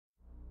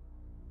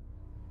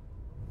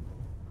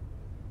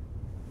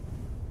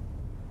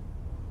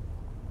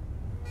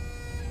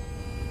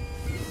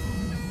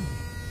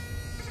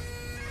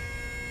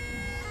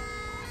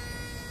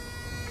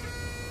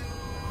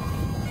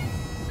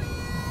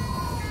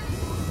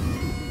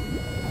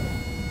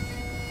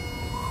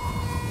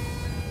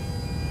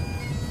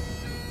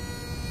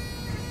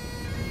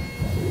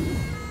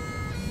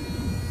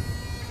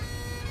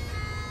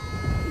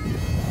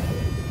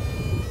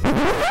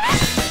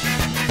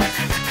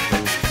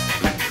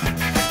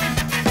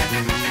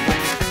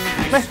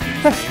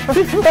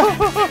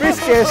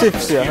Viskee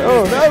sipsiä.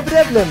 Oh, no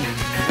problem.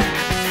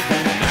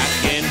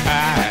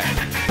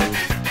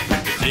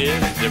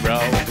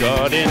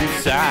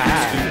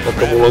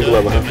 Vaikka mulla on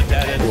kyllä vähän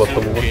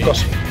luottomuuden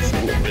kasvu.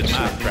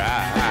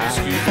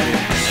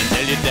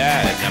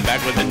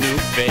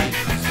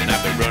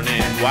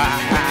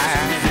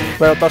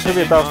 Meillä on taas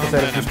hyvin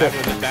taustaselvitystä.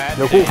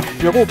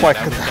 Joku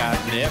paikka tää.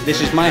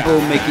 This is my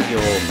home, make it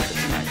your home.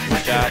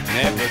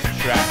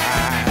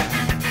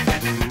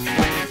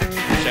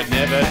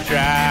 Never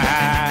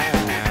tried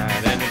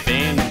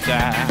anything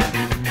inside.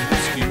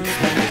 Excuse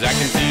me, 'cause I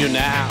can see you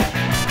now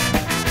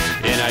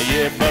in a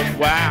yearbook.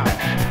 Wow,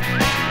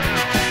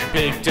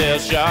 pigtail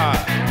short,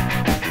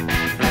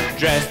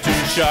 dress too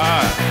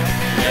short.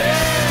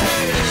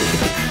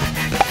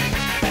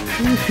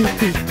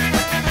 Excuse me.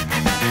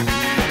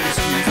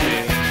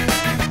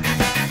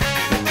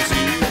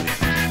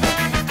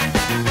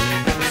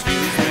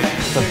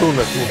 Sä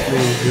tunnet mut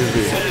niin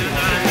hyvin.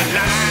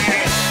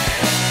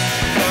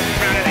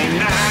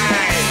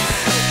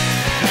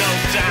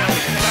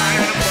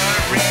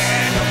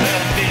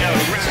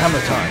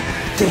 Hammer time.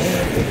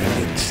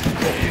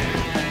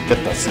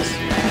 Get this. Just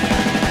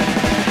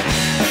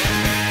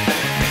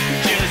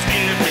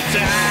give me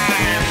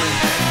time,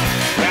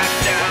 right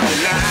down the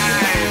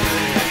line.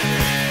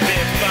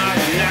 Before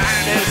the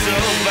night is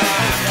over,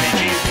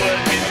 you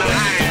would be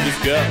mine. This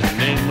girl, her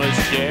name was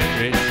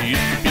Sherry. She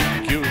used to be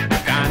cute,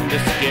 kinda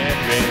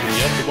scary.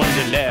 The other one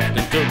that left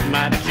and took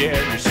my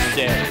cherry. She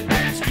said,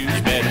 excuse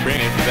me,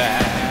 bring it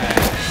back.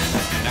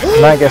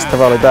 Näin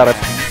kestävä oli tää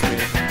reppi.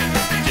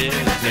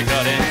 They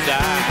got inside,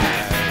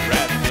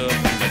 wrapped up in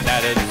my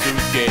tattered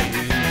suitcase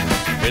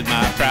with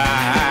my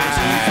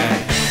pride.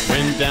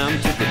 Went down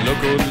to the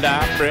local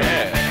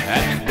library,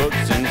 had this book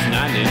since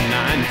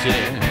 1990,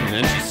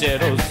 and she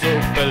said, oh so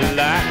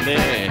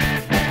politely,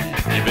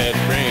 you better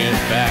bring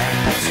it back.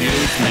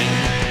 Excuse me.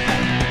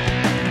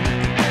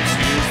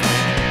 Excuse me.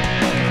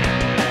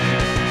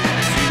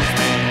 Excuse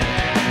me.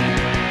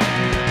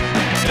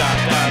 Stop,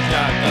 stop,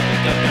 stop, stop,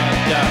 stop, stop,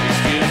 stop.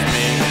 Excuse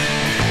me.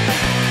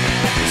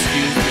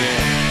 Excuse me.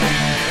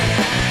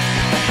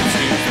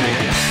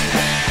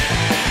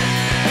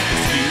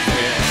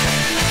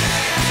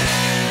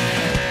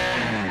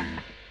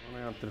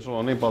 Antti, sulla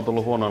on niin paljon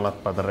tullut huonoa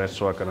läppää tämän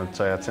reissun aikana, että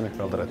sä jäät sinne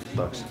kaltereiden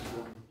taakse.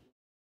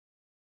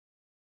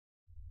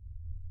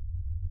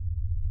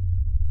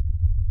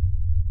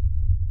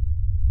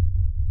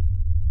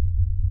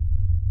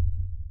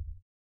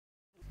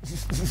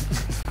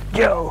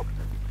 Joo!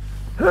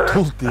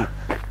 Tultiin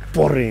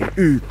Poriin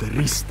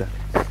Yyteristä.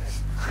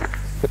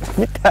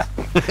 Mitä?